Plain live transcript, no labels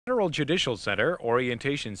Federal Judicial Center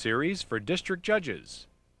Orientation Series for District Judges.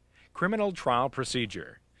 Criminal Trial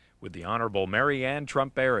Procedure with the Honorable Maryanne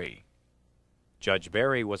Trump Barry. Judge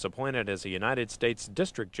Barry was appointed as a United States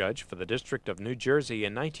District Judge for the District of New Jersey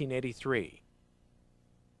in 1983.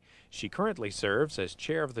 She currently serves as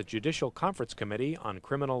Chair of the Judicial Conference Committee on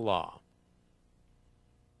Criminal Law.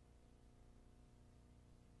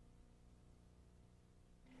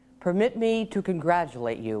 Permit me to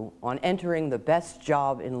congratulate you on entering the best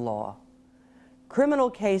job in law.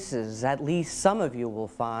 Criminal cases, at least some of you will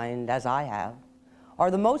find, as I have,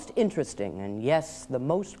 are the most interesting and, yes, the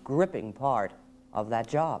most gripping part of that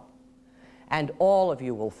job. And all of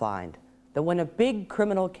you will find that when a big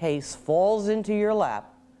criminal case falls into your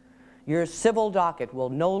lap, your civil docket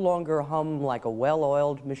will no longer hum like a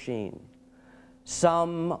well-oiled machine.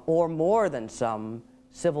 Some, or more than some,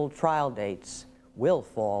 civil trial dates will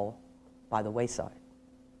fall by the wayside.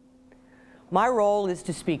 My role is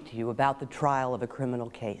to speak to you about the trial of a criminal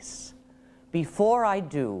case. Before I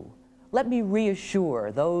do, let me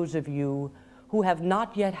reassure those of you who have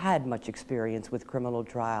not yet had much experience with criminal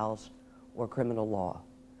trials or criminal law.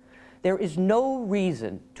 There is no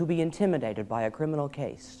reason to be intimidated by a criminal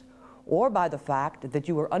case or by the fact that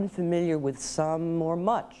you are unfamiliar with some or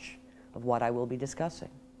much of what I will be discussing.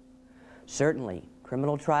 Certainly,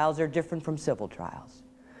 criminal trials are different from civil trials.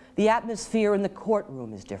 The atmosphere in the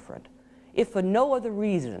courtroom is different, if for no other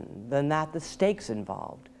reason than that the stakes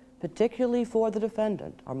involved, particularly for the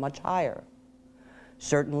defendant, are much higher.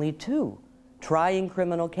 Certainly, too, trying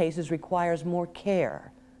criminal cases requires more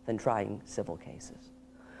care than trying civil cases.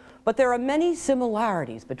 But there are many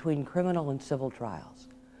similarities between criminal and civil trials.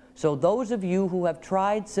 So those of you who have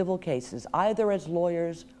tried civil cases, either as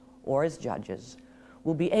lawyers or as judges,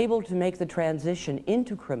 will be able to make the transition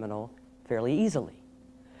into criminal fairly easily.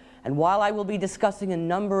 And while I will be discussing a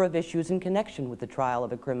number of issues in connection with the trial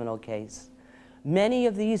of a criminal case, many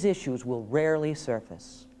of these issues will rarely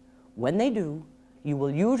surface. When they do, you will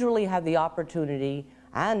usually have the opportunity,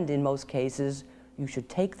 and in most cases, you should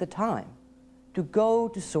take the time to go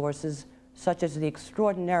to sources such as the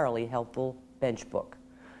extraordinarily helpful bench book,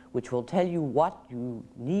 which will tell you what you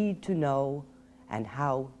need to know and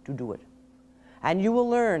how to do it. And you will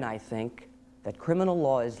learn, I think, that criminal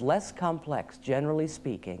law is less complex, generally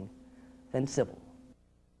speaking, than civil.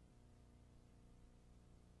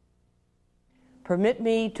 Permit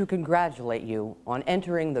me to congratulate you on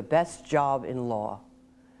entering the best job in law.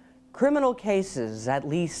 Criminal cases, at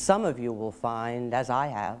least some of you will find, as I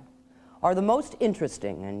have, are the most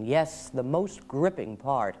interesting and, yes, the most gripping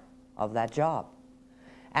part of that job.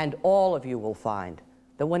 And all of you will find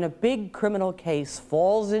that when a big criminal case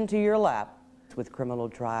falls into your lap with criminal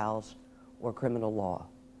trials or criminal law,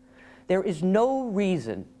 there is no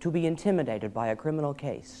reason to be intimidated by a criminal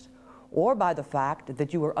case or by the fact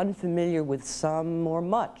that you are unfamiliar with some or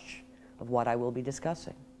much of what I will be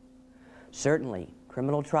discussing. Certainly,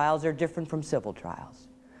 criminal trials are different from civil trials.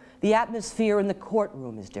 The atmosphere in the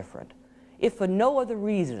courtroom is different, if for no other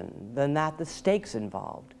reason than that the stakes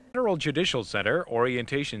involved. Federal Judicial Center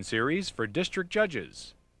Orientation Series for District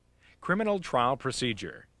Judges. Criminal Trial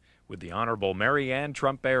Procedure with the Honorable Maryanne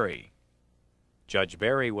Trump Barry. Judge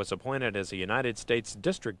Barry was appointed as a United States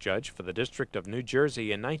District Judge for the District of New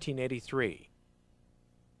Jersey in 1983.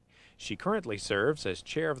 She currently serves as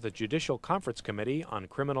Chair of the Judicial Conference Committee on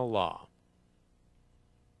Criminal Law.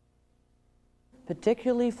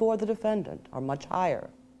 Particularly for the defendant, are much higher.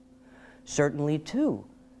 Certainly, too,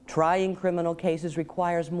 trying criminal cases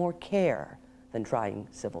requires more care than trying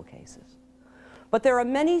civil cases. But there are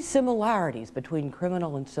many similarities between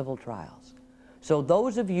criminal and civil trials. So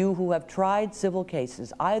those of you who have tried civil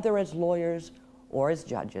cases, either as lawyers or as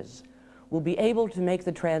judges, will be able to make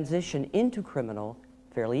the transition into criminal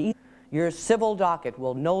fairly easily. Your civil docket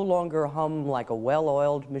will no longer hum like a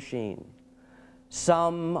well-oiled machine.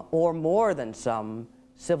 Some, or more than some,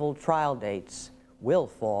 civil trial dates will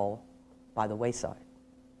fall by the wayside.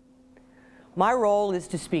 My role is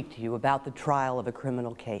to speak to you about the trial of a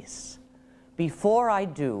criminal case. Before I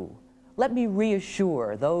do, let me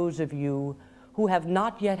reassure those of you who have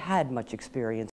not yet had much experience